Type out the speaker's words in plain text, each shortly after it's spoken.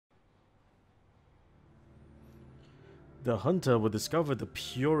The hunter will discover the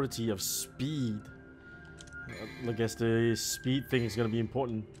purity of speed. I guess the speed thing is going to be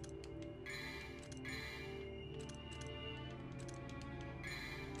important.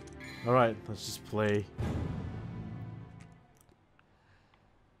 Alright, let's just play.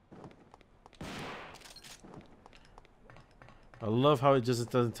 I love how it just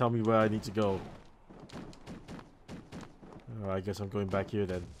doesn't tell me where I need to go. I guess I'm going back here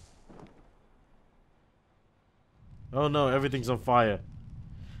then. Oh no, everything's on fire.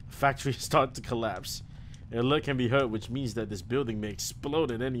 Factory start to collapse. An alert can be heard, which means that this building may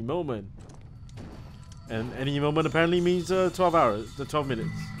explode at any moment. And any moment apparently means 12 hours, 12 minutes.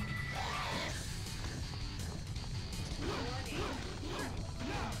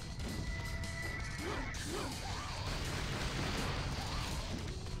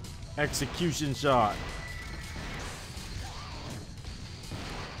 Execution shot.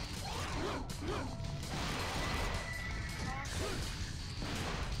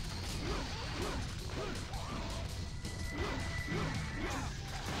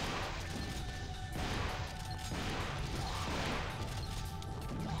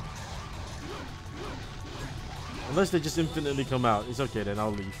 Unless they just infinitely come out. It's okay then,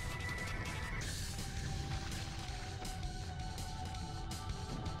 I'll leave.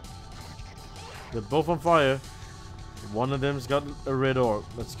 They're both on fire. One of them's got a red orb.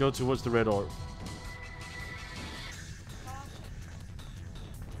 Let's go towards the red orb.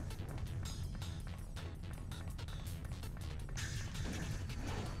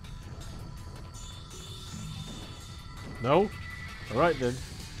 No? Alright then.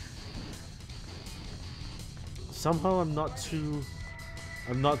 Somehow I'm not too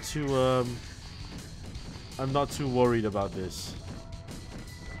worried about this.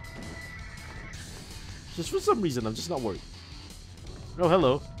 Just for some reason, I'm just not worried. Oh,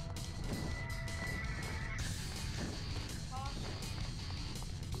 hello.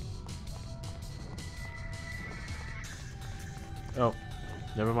 Oh,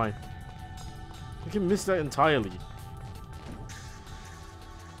 never mind. I can miss that entirely.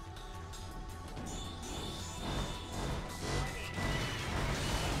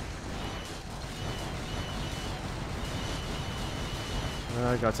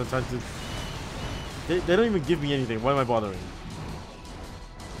 I got some time to... They don't even give me anything. Why am I bothering?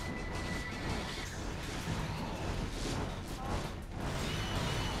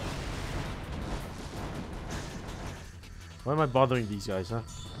 Why am I bothering these guys, huh?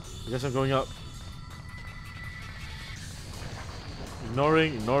 I guess I'm going up.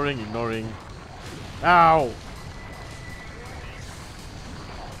 Ignoring, ignoring, ignoring. Ow!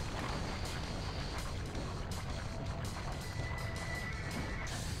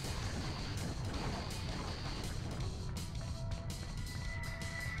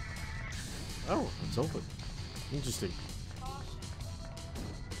 Oh, it's open. Interesting.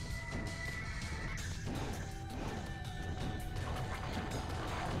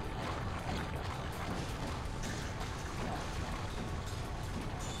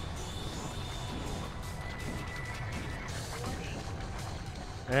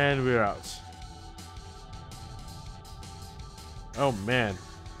 And we're out. Oh man.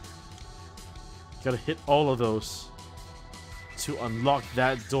 Gotta hit all of those to unlock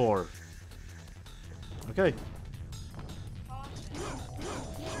that door. Okay.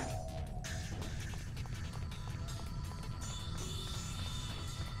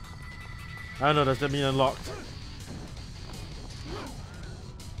 I don't know, does that mean unlocked?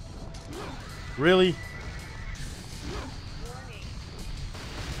 Really?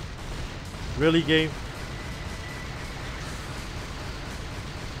 Really, game?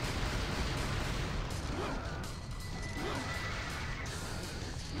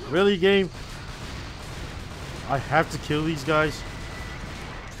 Really, game? I have to kill these guys?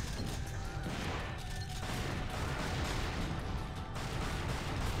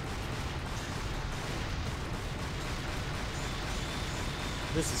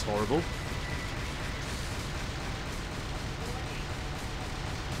 This is horrible.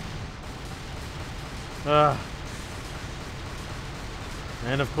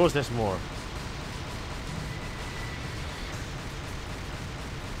 And of course there's more.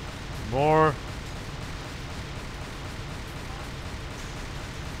 More.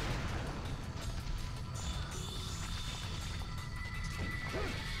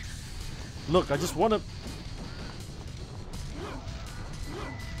 Look, I just want to...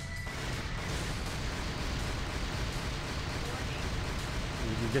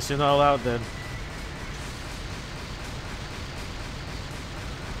 I guess you're not allowed then.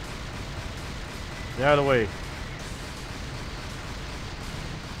 Get out of the way.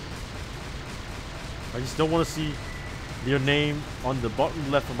 I just don't want to see your name on the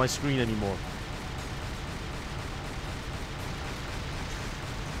bottom left of my screen anymore.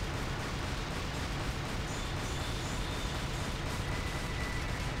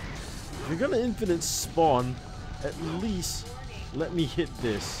 If you're gonna infinite spawn, at least let me hit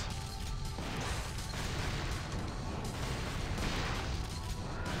this.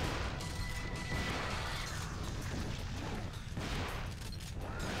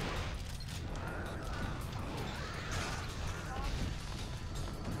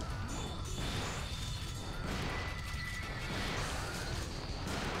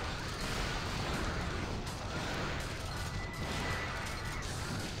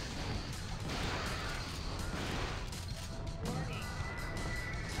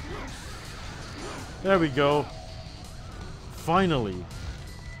 There we go. Finally.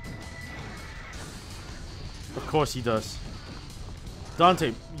 Of course he does. Dante,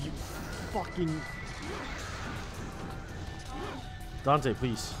 you fucking... Dante,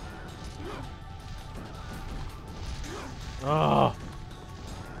 please. Ah.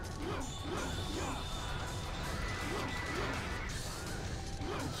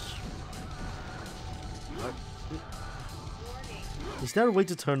 Is there a way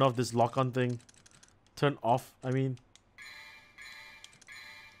to turn off this lock-on thing? Turn off, I mean.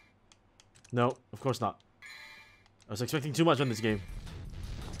 No, of course not. I was expecting too much on this game.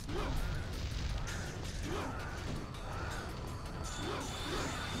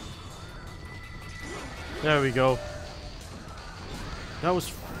 There we go. That was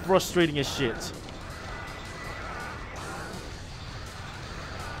frustrating as shit.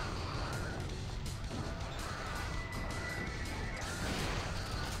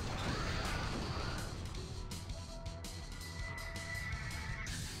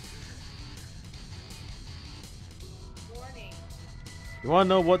 You wanna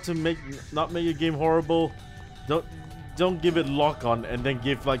know what to not make a game horrible? Don't give it lock on and then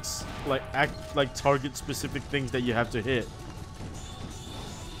give like target specific things that you have to hit.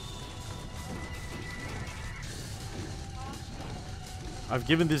 I've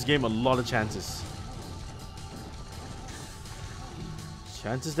given this game a lot of chances.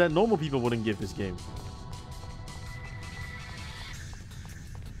 Chances that normal people wouldn't give this game.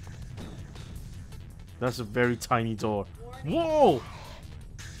 That's a very tiny door. Whoa!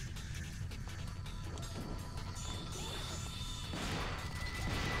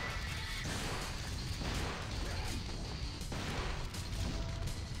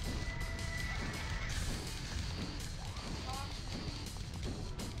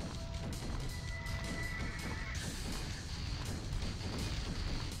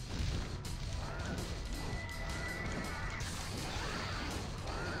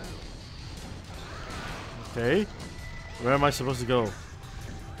 Okay. Where am I supposed to go?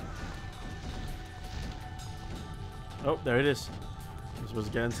 Oh, there it is. I'm supposed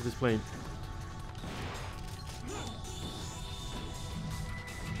to get into this plane.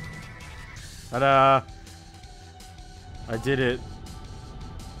 Ta-da! I did it.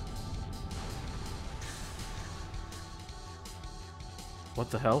 What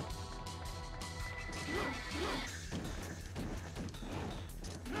the hell?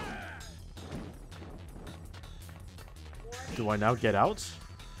 Do I now get out?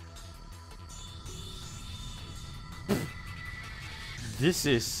 This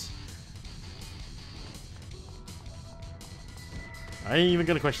is... I ain't even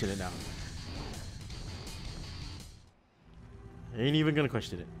gonna question it now. I ain't even gonna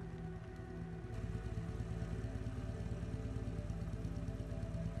question it.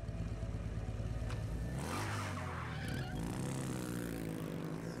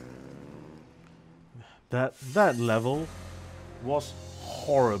 That level was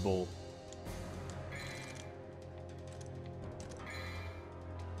horrible.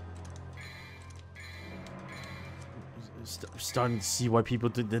 Starting to see why people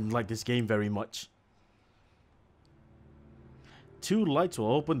didn't like this game very much. 2 lights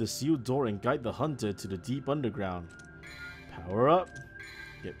will open the sealed door and guide the hunter to the deep underground. Power up.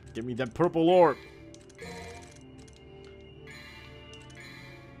 Get me that purple orb.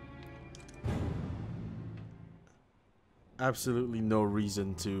 Absolutely no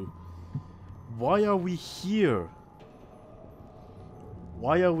reason to. Why are we here?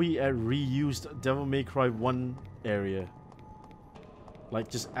 Why are we at reused Devil May Cry 1 area? Like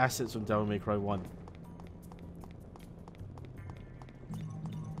just assets from Devil May Cry 1.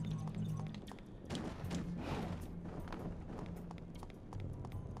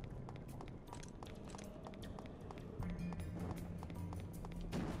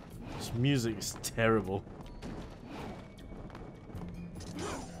 This music is terrible.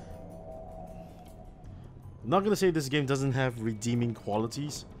 I'm not gonna say this game doesn't have redeeming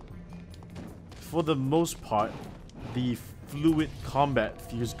qualities. For the most part, the fluid combat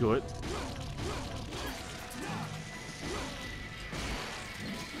feels good.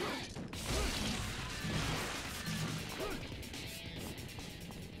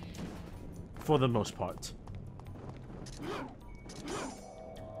 For the most part.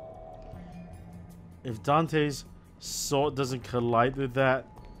 If Dante's sword doesn't collide with that,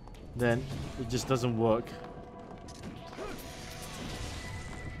 then it just doesn't work.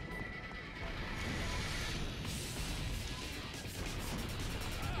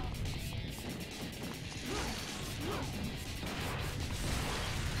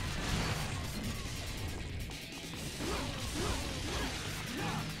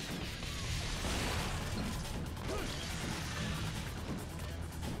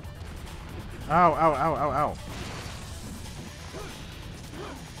 Ow, ow, ow, ow, ow.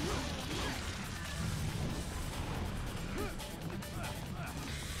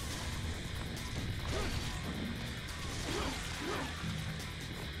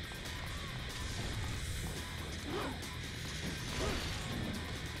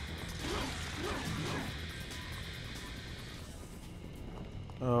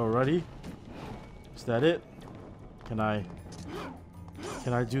 Alrighty. Is that it? Can I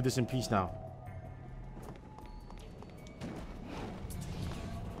do this in peace now?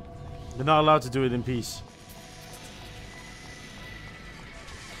 You're not allowed to do it in peace.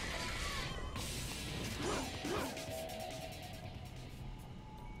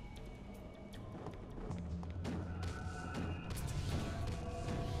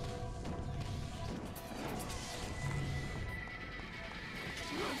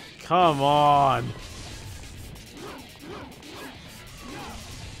 Come on.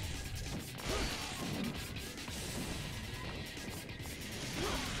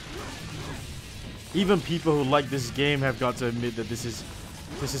 Even people who like this game have got to admit that this is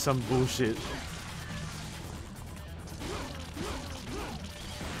some bullshit.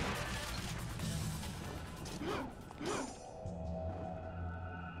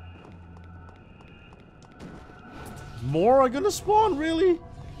 More are gonna spawn, really?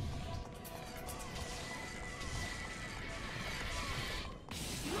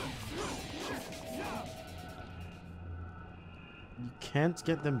 Can't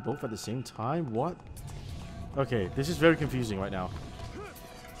get them both at the same time? What? Okay, this is very confusing right now.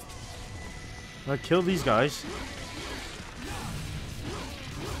 I kill these guys.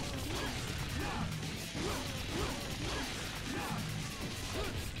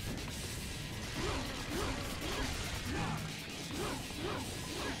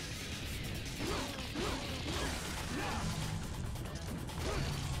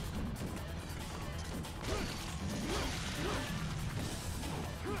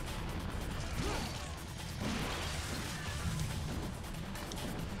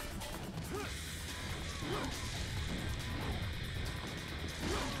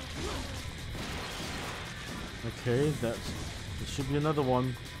 Okay, there should be another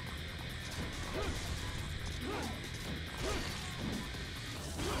one.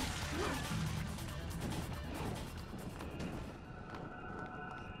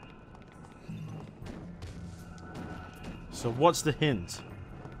 So what's the hint?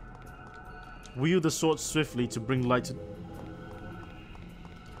 Wield the sword swiftly to bring light to...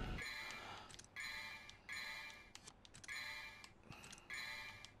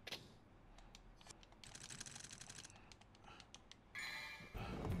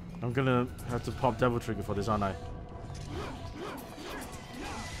 I'm gonna have to pop Devil Trigger for this, aren't I?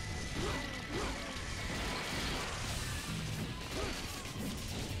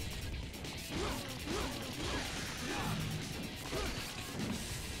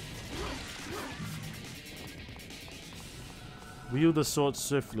 Wield the sword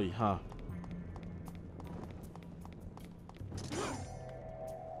swiftly, huh?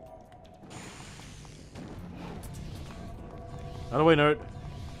 Out of the way, nerd.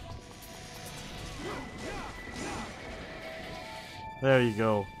 There you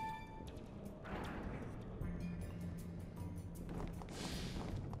go.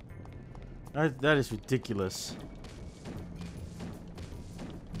 That is ridiculous.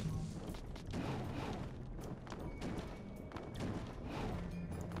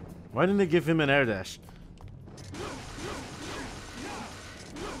 Why didn't they give him an air dash?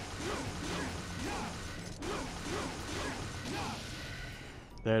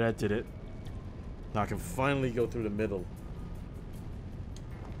 There, that did it. Now I can finally go through the middle.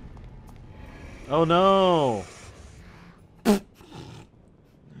 Oh no!